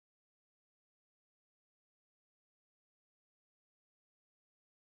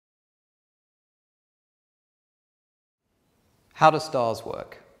How do stars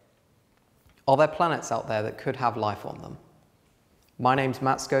work? Are there planets out there that could have life on them? My name's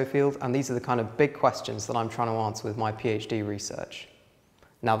Matt Schofield, and these are the kind of big questions that I'm trying to answer with my PhD research.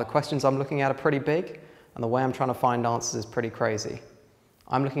 Now, the questions I'm looking at are pretty big, and the way I'm trying to find answers is pretty crazy.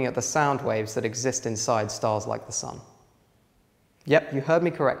 I'm looking at the sound waves that exist inside stars like the Sun. Yep, you heard me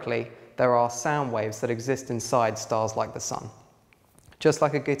correctly. There are sound waves that exist inside stars like the Sun. Just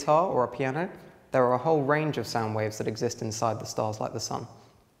like a guitar or a piano, there are a whole range of sound waves that exist inside the stars like the Sun.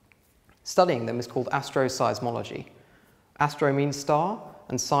 Studying them is called Asteroseismology. Astro means star,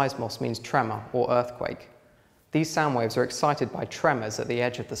 and seismos means tremor or earthquake. These sound waves are excited by tremors at the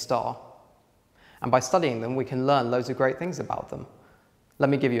edge of the star. And by studying them, we can learn loads of great things about them. Let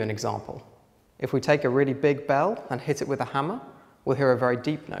me give you an example. If we take a really big bell and hit it with a hammer, we'll hear a very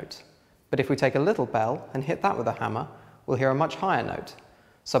deep note. But if we take a little bell and hit that with a hammer, we'll hear a much higher note.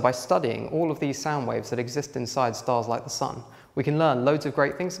 So by studying all of these sound waves that exist inside stars like the Sun, we can learn loads of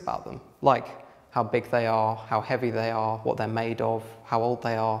great things about them, like how big they are, how heavy they are, what they're made of, how old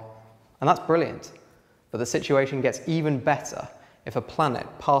they are. And that's brilliant. But the situation gets even better if a planet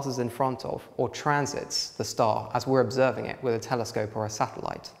passes in front of or transits the star as we're observing it with a telescope or a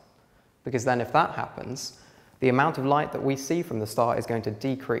satellite. Because then if that happens, the amount of light that we see from the star is going to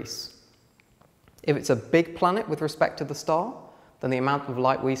decrease. If it's a big planet with respect to the star, then the amount of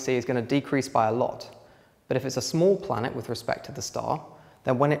light we see is going to decrease by a lot. But if it's a small planet with respect to the star,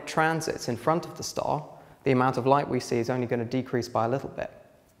 then when it transits in front of the star, the amount of light we see is only going to decrease by a little bit.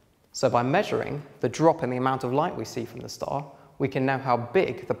 So by measuring the drop in the amount of light we see from the star, we can know how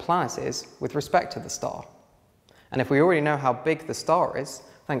big the planet is with respect to the star. And if we already know how big the star is,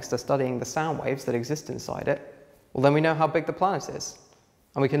 thanks to studying the sound waves that exist inside it, well, then we know how big the planet is.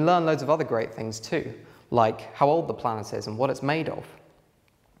 And we can learn loads of other great things too, like how old the planet is and what it's made of.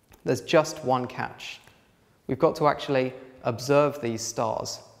 There's just one catch. We've got to actually observe these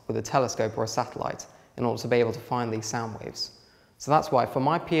stars with a telescope or a satellite in order to be able to find these sound waves. So that's why for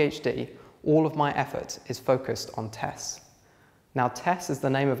my PhD, all of my effort is focused on Tess. Now, Tess is the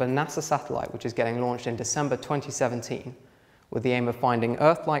name of a NASA satellite which is getting launched in December 2017 with the aim of finding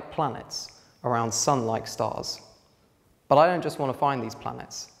Earth-like planets around Sun-like stars. But I don't just want to find these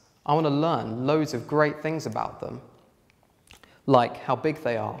planets. I want to learn loads of great things about them, like how big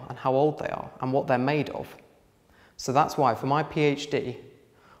they are and how old they are and what they're made of. So that's why for my PhD,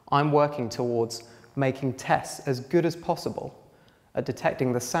 I'm working towards making Tess as good as possible at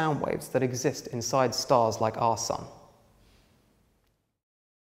detecting the sound waves that exist inside stars like our Sun.